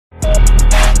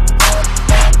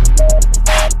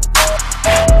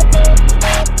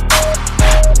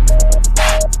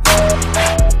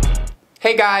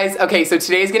Hey guys, okay, so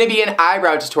today's gonna be an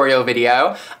eyebrow tutorial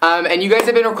video, and you guys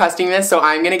have been requesting this, so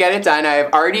I'm gonna get it done.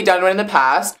 I've already done one in the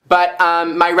past, but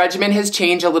my regimen has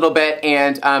changed a little bit,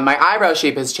 and my eyebrow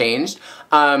shape has changed.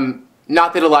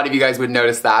 Not that a lot of you guys would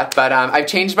notice that, but I've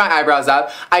changed my eyebrows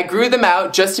up. I grew them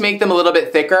out just to make them a little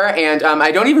bit thicker, and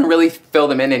I don't even really fill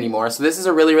them in anymore. So this is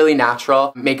a really, really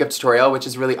natural makeup tutorial, which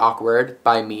is really awkward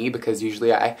by me because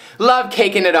usually I love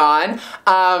caking it on.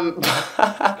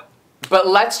 But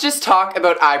let's just talk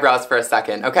about eyebrows for a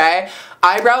second, okay?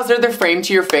 Eyebrows are the frame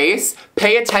to your face.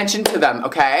 Pay attention to them,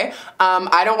 okay?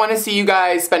 I don't want to see you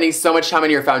guys spending so much time on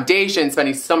your foundation,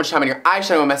 spending so much time on your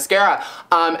eyeshadow and mascara,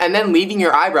 and then leaving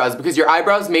your eyebrows because your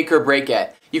eyebrows make or break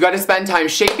it. You gotta spend time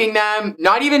shaping them,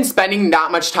 not even spending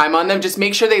that much time on them, just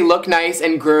make sure they look nice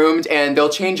and groomed and they'll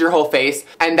change your whole face,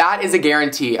 and that is a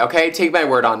guarantee, okay? Take my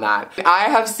word on that. I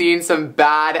have seen some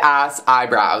badass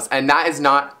eyebrows, and that is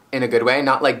not in a good way,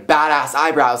 not like badass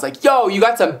eyebrows, like, yo, you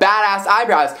got some badass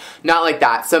eyebrows. Not like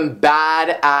that, some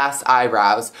badass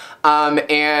eyebrows.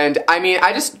 And I mean,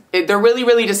 they're really,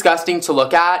 really disgusting to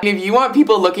look at. If you want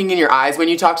people looking in your eyes when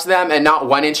you talk to them and not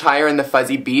 1 inch higher in the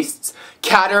fuzzy beasts,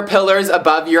 caterpillars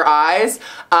above your eyes,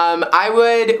 I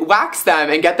would wax them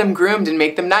and get them groomed and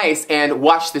make them nice and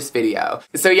watch this video.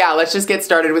 So yeah, let's just get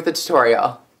started with the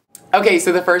tutorial. Okay,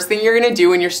 so the first thing you're gonna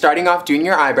do when you're starting off doing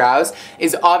your eyebrows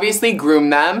is obviously groom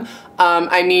them.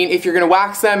 I mean, if you're gonna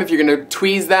wax them, if you're gonna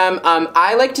tweeze them,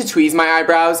 I like to tweeze my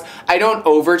eyebrows. I don't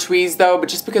over tweeze though, but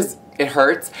just because it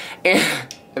hurts. And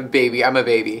I'm a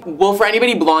baby. Well, for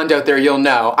anybody blonde out there, you'll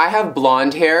know. I have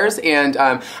blonde hairs, and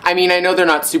I mean, I know they're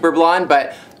not super blonde,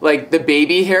 but like the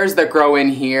baby hairs that grow in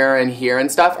here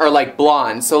and stuff are like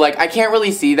blonde. So like I can't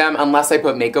really see them unless I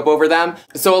put makeup over them.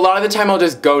 So a lot of the time I'll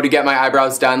just go to get my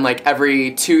eyebrows done like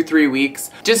every 2-3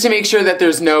 weeks just to make sure that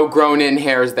there's no grown in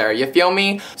hairs there, you feel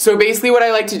me? So basically what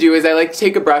I like to do is I like to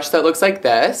take a brush that looks like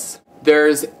this.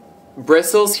 There's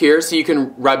bristles here so you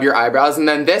can rub your eyebrows, and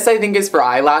then this I think is for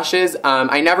eyelashes.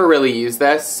 I never really use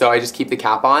this, so I just keep the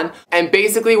cap on. And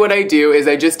basically what I do is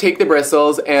I just take the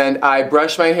bristles and I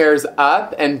brush my hairs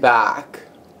up and back.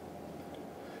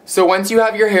 So once you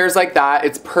have your hairs like that,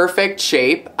 it's perfect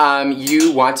shape,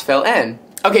 you want to fill in.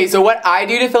 Okay, so what I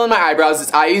do to fill in my eyebrows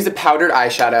is I use a powdered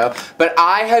eyeshadow, but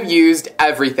I have used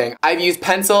everything. I've used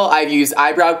pencil, I've used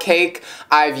eyebrow cake,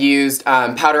 I've used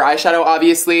powder eyeshadow,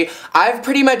 obviously. I've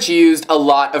pretty much used a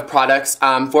lot of products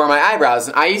for my eyebrows,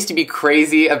 and I used to be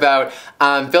crazy about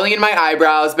filling in my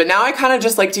eyebrows, but now I kind of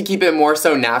just like to keep it more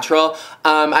so natural.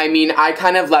 I mean, I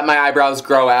kind of let my eyebrows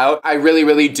grow out. I really,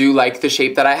 really do like the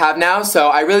shape that I have now, so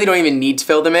I really don't even need to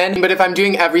fill them in. But if I'm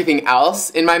doing everything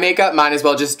else in my makeup, might as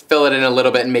well just fill it in a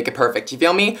little bit and make it perfect, you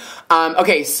feel me?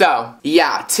 Okay, so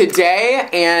yeah, today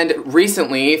and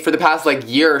recently, for the past like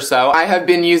year or so, I have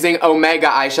been using Omega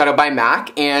eyeshadow by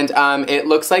MAC, and it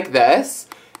looks like this.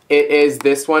 It is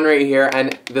this one right here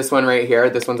and this one right here.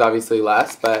 This one's obviously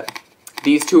less, but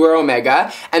these two are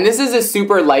Omega, and this is a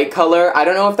super light color. I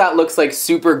don't know if that looks like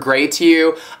super gray to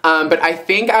you, but I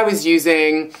think I was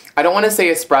using, I don't want to say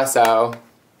espresso,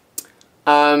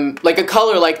 like a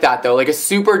color like that though, like a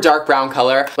super dark brown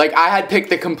color. Like I had picked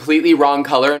the completely wrong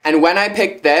color, and when I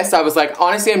picked this, I was like,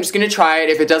 honestly, I'm just gonna try it.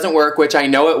 If it doesn't work, which I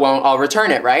know it won't, I'll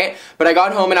return it, right? But I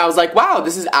got home and I was like, wow,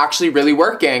 this is actually really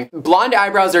working. Blonde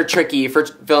eyebrows are tricky for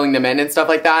filling them in and stuff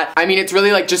like that. I mean, it's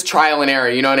really like just trial and error,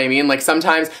 you know what I mean? Like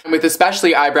sometimes with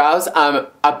especially eyebrows,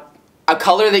 a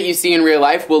color that you see in real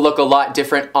life will look a lot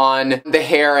different on the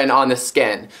hair and on the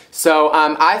skin. So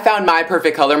I found my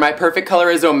perfect color. My perfect color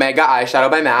is Omega eyeshadow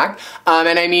by MAC.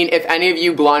 And I mean, if any of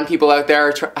you blonde people out there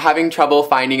are having trouble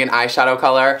finding an eyeshadow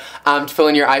color to fill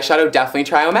in your eyeshadow, definitely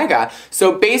try Omega.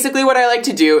 So basically what I like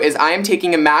to do is I am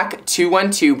taking a MAC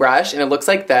 212 brush, and it looks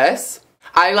like this.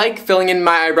 I like filling in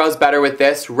my eyebrows better with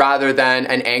this rather than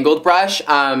an angled brush.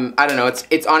 I don't know,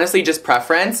 it's honestly just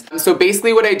preference. So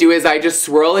basically what I do is I just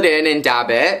swirl it in and dab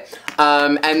it.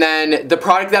 And then the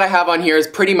product that I have on here is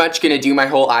pretty much gonna do my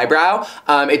whole eyebrow.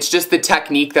 It's just the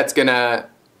technique that's gonna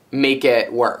make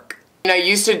it work. And I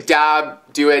used to dab,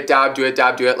 do it, dab, do it,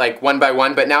 dab, do it, like one by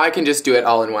one, but now I can just do it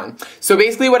all in one. So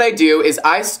basically what I do is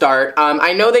I start,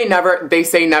 I know they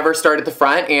say never start at the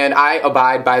front, and I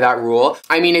abide by that rule.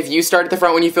 I mean, if you start at the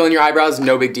front when you fill in your eyebrows,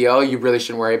 no big deal, you really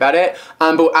shouldn't worry about it.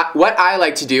 But what I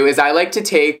like to do is I like to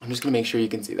take, I'm just gonna make sure you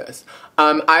can see this.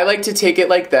 I like to take it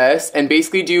like this and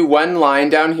basically do one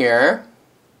line down here,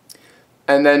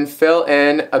 and then fill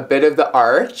in a bit of the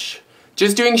arch.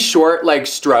 Just doing short, like,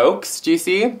 strokes, do you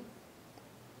see?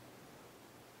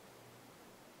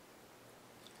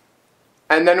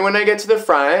 And then when I get to the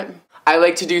front, I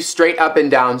like to do straight up and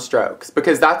down strokes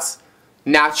because that's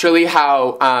naturally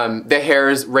how the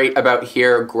hairs right about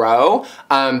here grow.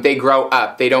 They grow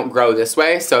up, they don't grow this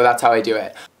way, so that's how I do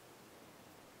it.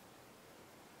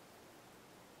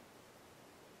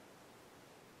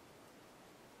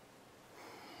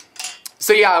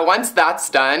 So yeah, once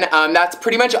that's done, that's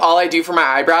pretty much all I do for my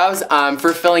eyebrows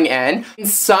for filling in.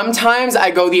 Sometimes I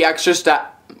go the extra step.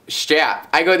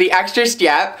 I go the extra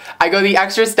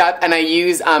step and I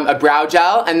use a brow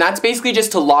gel, and that's basically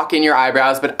just to lock in your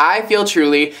eyebrows. But I feel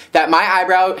truly that my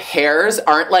eyebrow hairs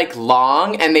aren't like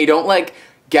long and they don't like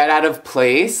get out of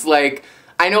place. Like,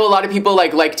 I know a lot of people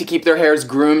like to keep their hairs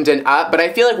groomed and up, but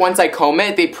I feel like once I comb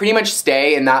it, they pretty much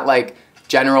stay in that like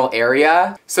general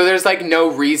area. So there's like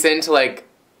no reason to like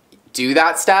do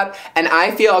that step. And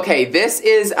I feel, okay, this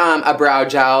is a brow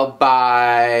gel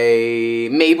by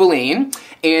Maybelline,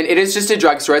 and it is just a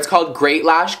drugstore. It's called Great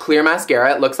Lash Clear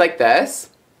Mascara. It looks like this.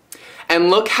 And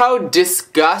look how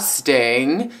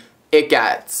disgusting it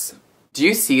gets. Do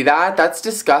you see that? That's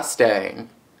disgusting.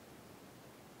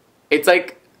 It's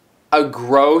like a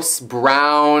gross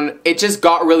brown. It just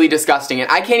got really disgusting. And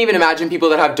I can't even imagine people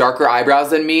that have darker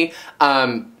eyebrows than me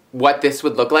what this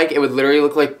would look like. It would literally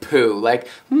look like poo. Like,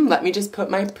 let me just put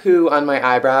my poo on my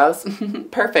eyebrows.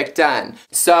 Perfect, done.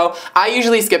 So I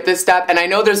usually skip this step, and I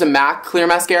know there's a MAC clear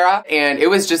mascara, and it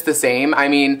was just the same. I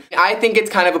mean, I think it's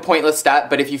kind of a pointless step,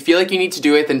 but if you feel like you need to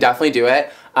do it, then definitely do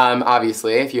it.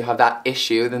 Obviously, if you have that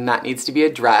issue, then that needs to be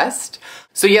addressed.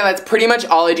 So yeah, that's pretty much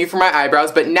all I do for my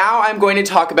eyebrows, but now I'm going to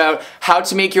talk about how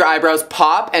to make your eyebrows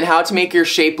pop and how to make your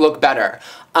shape look better.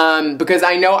 Because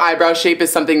I know eyebrow shape is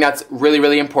something that's really,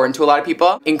 really important to a lot of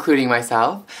people, including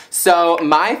myself. So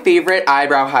my favorite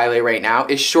eyebrow highlight right now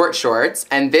is Short Shorts,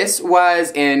 and this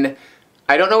was in,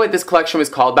 I don't know what this collection was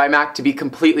called by MAC, to be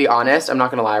completely honest. I'm not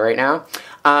gonna lie right now.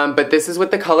 But this is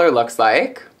what the color looks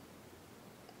like.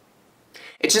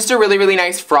 It's just a really, really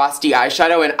nice frosty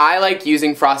eyeshadow, and I like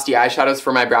using frosty eyeshadows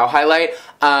for my brow highlight.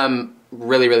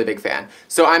 Really, really big fan.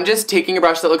 So I'm just taking a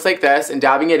brush that looks like this and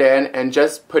dabbing it in and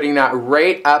just putting that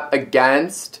right up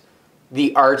against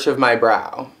the arch of my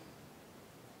brow.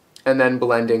 And then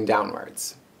blending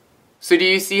downwards. So do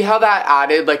you see how that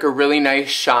added like a really nice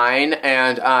shine?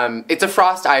 And it's a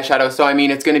frost eyeshadow, so I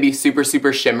mean it's gonna be super,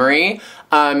 super shimmery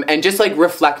and just like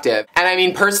reflective. And I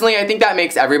mean, personally, I think that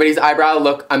makes everybody's eyebrow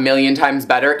look a million times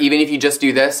better, even if you just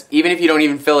do this, even if you don't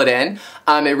even fill it in.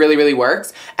 It really, really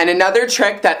works. And another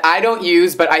trick that I don't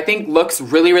use, but I think looks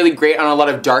really, really great on a lot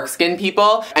of dark skinned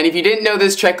people, and if you didn't know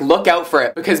this trick, look out for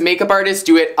it, because makeup artists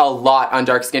do it a lot on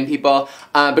dark skinned people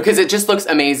because it just looks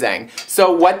amazing.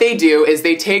 So what they do is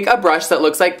they take a brush that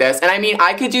looks like this, and I mean,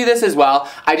 I could do this as well,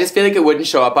 I just feel like it wouldn't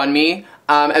show up on me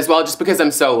as well, just because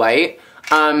I'm so light.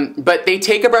 But they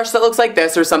take a brush that looks like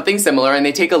this or something similar, and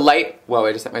they take a light, whoa,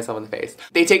 I just hit myself in the face.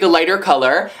 They take a lighter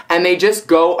color and they just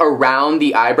go around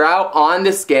the eyebrow on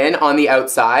the skin on the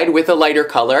outside with a lighter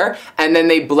color, and then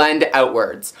they blend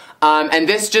outwards. And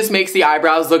this just makes the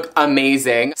eyebrows look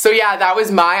amazing. So yeah, that was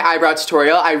my eyebrow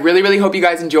tutorial. I really, really hope you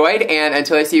guys enjoyed, and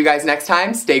until I see you guys next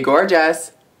time, stay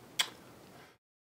gorgeous.